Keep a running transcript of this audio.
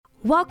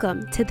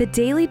Welcome to the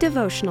Daily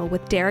Devotional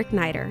with Derek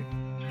Neider.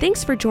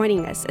 Thanks for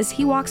joining us as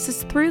he walks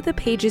us through the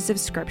pages of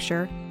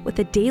Scripture with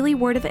a daily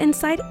word of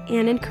insight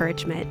and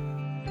encouragement.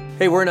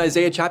 Hey, we're in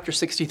Isaiah chapter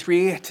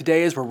 63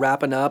 today as we're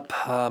wrapping up,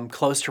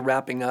 close to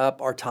wrapping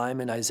up our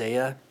time in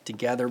Isaiah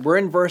together. We're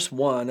in verse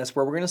 1. That's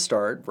where we're going to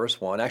start, verse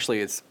 1.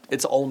 Actually, it's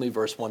only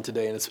verse 1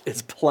 today, and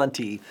it's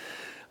plenty.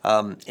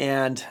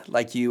 And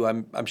like you,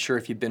 I'm sure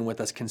if you've been with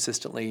us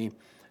consistently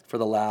for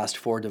the last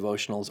 4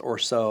 devotionals or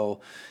so,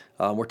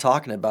 we're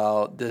talking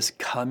about this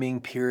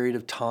coming period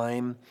of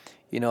time,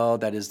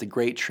 that is the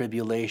Great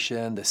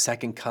Tribulation, the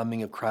second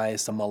coming of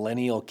Christ, the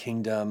millennial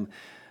kingdom,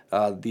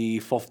 the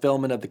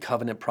fulfillment of the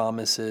covenant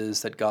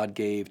promises that God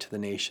gave to the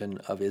nation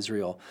of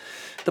Israel.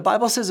 The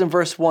Bible says in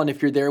verse 1,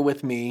 if you're there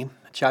with me,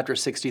 chapter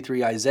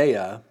 63,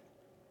 Isaiah,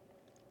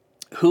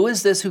 "Who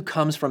is this who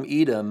comes from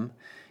Edom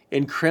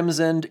in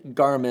crimsoned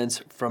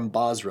garments from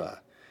Bozrah?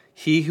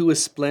 He who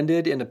is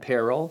splendid in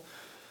apparel,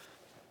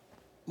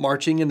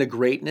 marching in the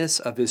greatness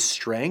of his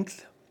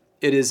strength.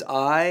 It is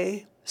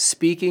I,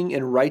 speaking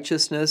in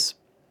righteousness,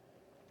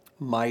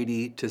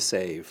 mighty to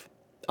save."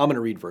 I'm going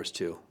to read verse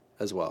 2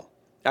 as well.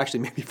 Actually,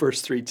 maybe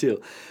verse 3 too.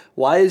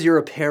 "Why is your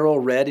apparel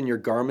red and your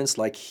garments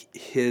like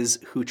his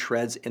who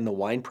treads in the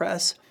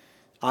winepress?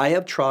 I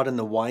have trodden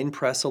the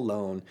winepress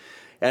alone,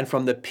 and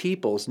from the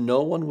peoples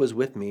no one was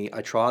with me.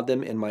 I trod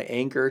them in my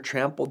anger,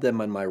 trampled them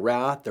in my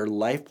wrath. Their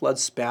lifeblood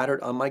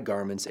spattered on my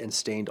garments and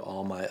stained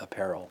all my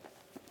apparel."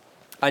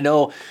 I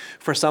know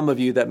for some of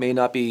you that may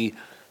not be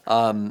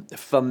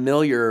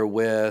familiar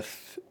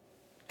with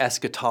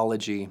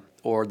eschatology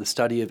or the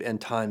study of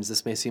end times,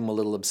 this may seem a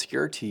little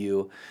obscure to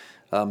you,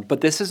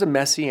 but this is a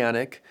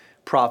messianic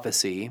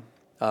prophecy.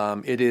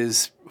 It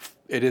is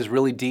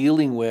really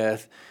dealing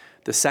with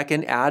the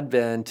second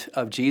advent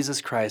of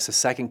Jesus Christ, the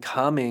second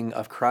coming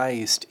of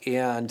Christ,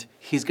 and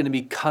he's going to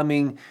be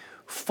coming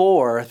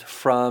forth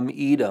from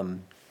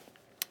Edom.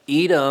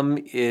 Edom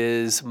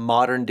is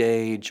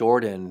modern-day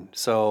Jordan,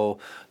 so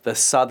the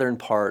southern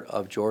part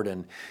of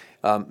Jordan.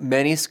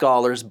 Many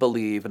scholars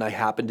believe, and I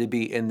happen to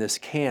be in this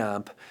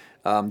camp,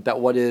 that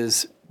what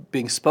is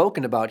being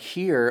spoken about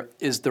here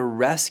is the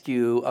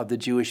rescue of the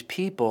Jewish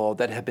people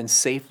that have been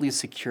safely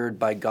secured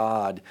by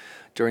God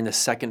during the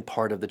second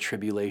part of the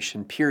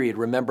tribulation period.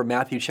 Remember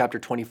Matthew chapter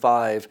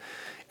 25,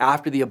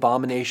 after the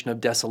abomination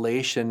of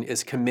desolation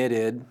is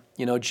committed,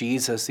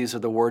 Jesus, these are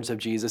the words of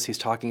Jesus. He's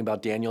talking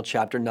about Daniel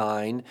chapter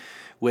 9,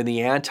 when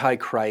the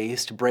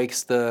Antichrist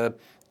breaks the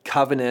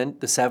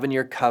covenant, the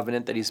 7-year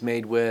covenant that he's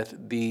made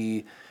with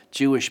the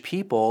Jewish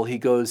people. He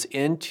goes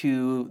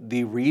into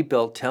the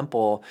rebuilt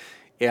temple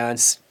and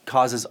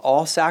causes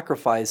all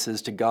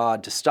sacrifices to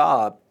God to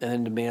stop, and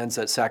then demands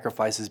that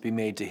sacrifices be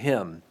made to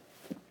him.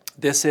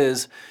 This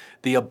is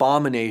the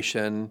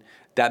abomination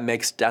that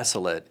makes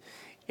desolate.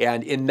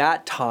 And in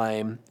that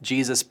time,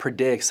 Jesus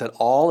predicts that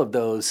all of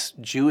those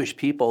Jewish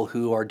people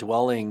who are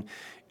dwelling,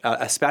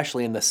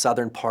 especially in the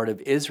southern part of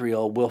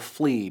Israel, will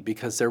flee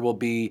because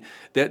they'll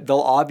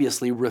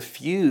obviously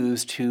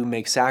refuse to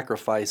make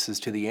sacrifices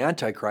to the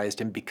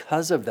Antichrist. And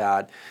because of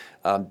that,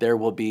 there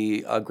will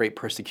be a great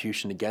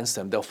persecution against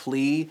them. They'll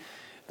flee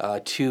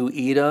to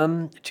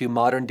Edom, to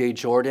modern-day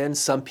Jordan.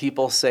 Some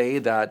people say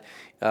that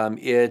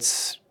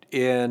it's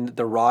in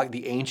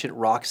the ancient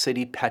rock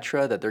city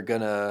Petra that they're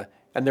going to,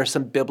 and there's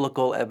some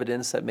biblical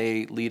evidence that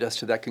may lead us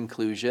to that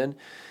conclusion,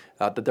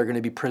 that they're going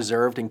to be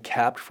preserved and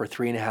kept for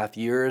 3.5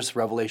 years.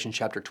 Revelation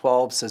chapter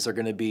 12 says they're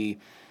going to be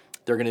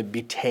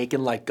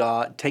taken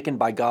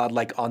by God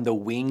like on the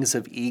wings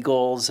of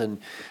eagles. And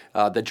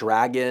the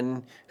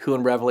dragon, who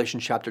in Revelation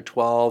chapter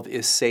 12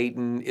 is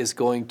Satan, is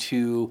going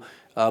to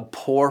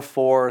pour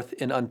forth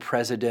an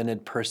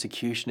unprecedented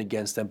persecution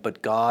against them,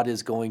 but God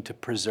is going to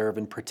preserve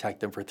and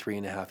protect them for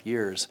 3.5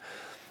 years.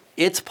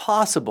 It's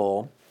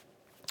possible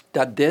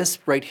that this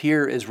right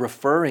here is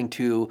referring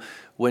to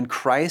when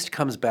Christ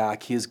comes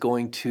back, he is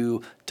going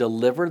to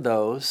deliver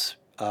those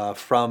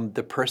from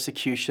the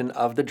persecution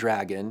of the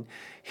dragon.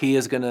 He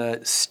is going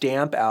to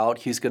stamp out,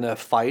 he's going to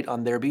fight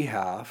on their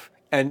behalf.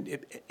 And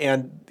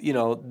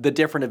the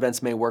different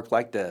events may work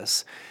like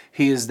this.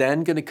 He is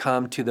then going to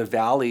come to the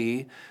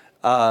valley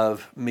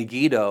of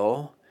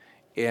Megiddo,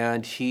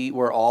 and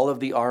where all of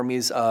the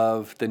armies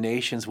of the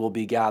nations will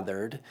be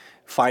gathered,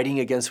 fighting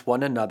against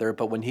one another.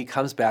 But when he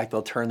comes back,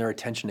 they'll turn their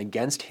attention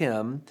against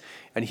him,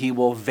 and he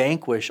will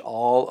vanquish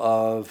all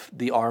of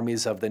the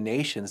armies of the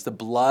nations. The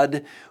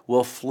blood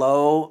will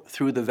flow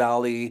through the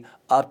valley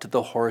up to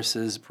the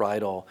horse's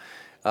bridle.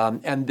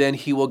 And then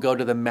he will go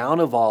to the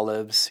Mount of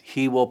Olives.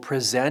 He will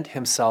present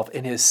himself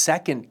in his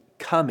second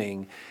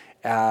coming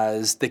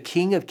as the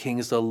King of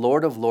Kings, the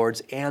Lord of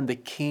Lords, and the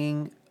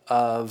King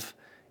of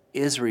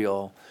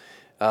Israel.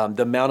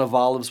 The Mount of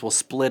Olives will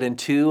split in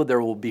two.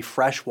 There will be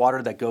fresh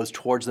water that goes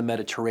towards the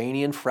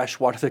Mediterranean,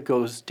 fresh water that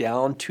goes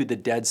down to the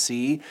Dead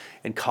Sea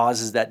and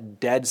causes that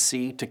Dead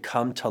Sea to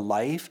come to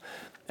life.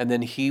 And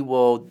then he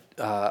will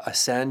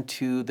ascend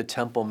to the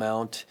Temple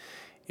Mount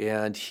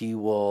and he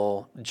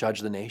will judge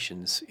the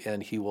nations,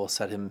 and he will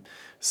set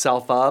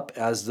himself up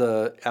as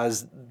the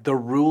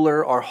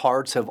ruler our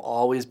hearts have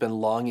always been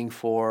longing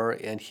for,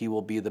 and he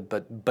will be the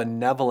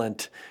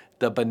benevolent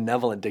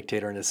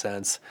dictator in a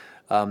sense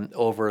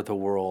over the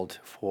world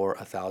for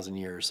 1,000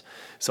 years.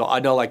 So I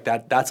know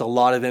that's a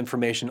lot of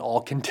information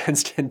all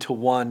condensed into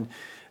one.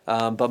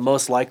 But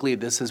most likely,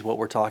 this is what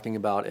we're talking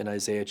about in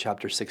Isaiah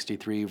chapter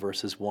 63,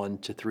 verses 1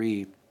 to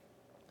 3.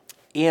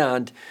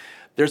 And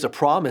there's a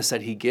promise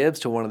that he gives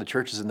to one of the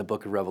churches in the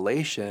book of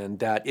Revelation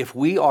that if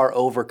we are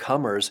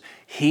overcomers,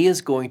 he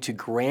is going to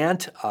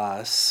grant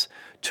us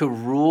to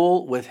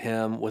rule with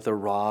him with a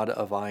rod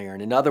of iron.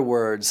 In other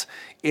words,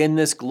 in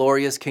this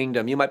glorious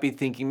kingdom, you might be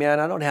thinking, man,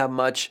 I don't have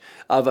much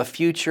of a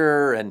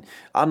future, and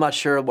I'm not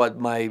sure what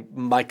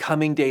my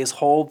coming days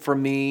hold for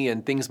me,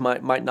 and things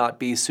might not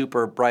be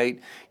super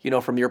bright,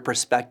 from your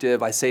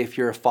perspective. I say if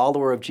you're a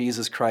follower of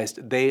Jesus Christ,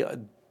 the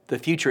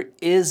future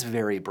is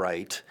very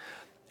bright.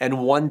 And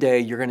one day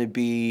you're going to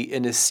be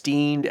an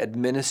esteemed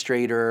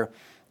administrator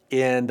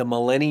in the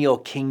millennial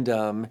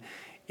kingdom,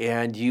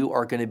 and you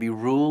are going to be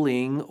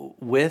ruling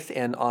with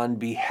and on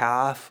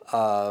behalf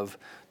of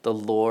the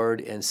Lord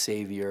and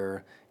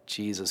Savior,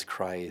 Jesus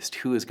Christ,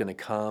 who is going to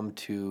come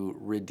to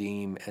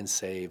redeem and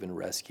save and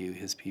rescue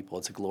his people.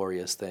 It's a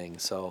glorious thing.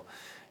 So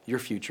your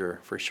future,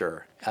 for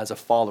sure, as a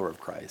follower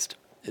of Christ,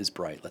 is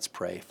bright. Let's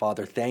pray.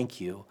 Father,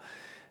 thank you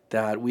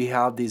that we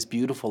have these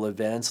beautiful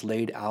events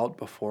laid out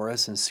before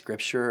us in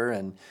Scripture,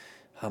 and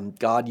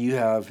God, you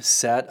have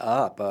set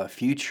up a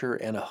future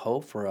and a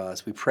hope for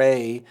us. We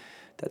pray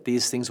that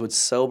these things would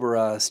sober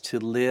us to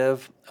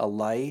live a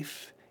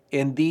life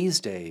in these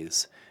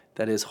days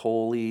that is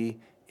holy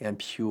and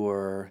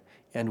pure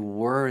and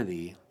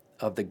worthy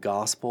of the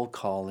gospel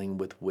calling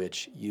with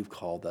which you've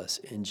called us.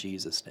 In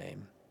Jesus'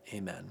 name,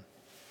 amen.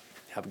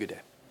 Have a good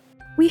day.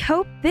 We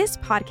hope this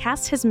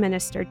podcast has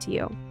ministered to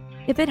you.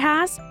 If it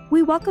has,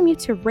 we welcome you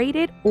to rate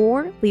it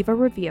or leave a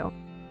review.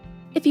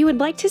 If you would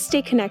like to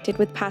stay connected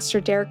with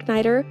Pastor Derek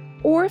Neider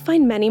or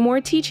find many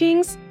more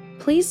teachings,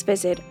 please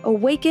visit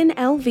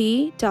awakenlv.org.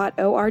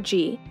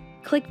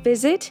 Click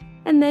Visit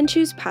and then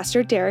choose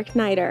Pastor Derek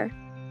Neider.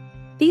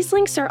 These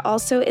links are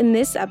also in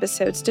this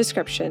episode's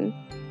description.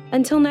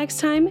 Until next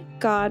time,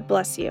 God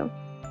bless you.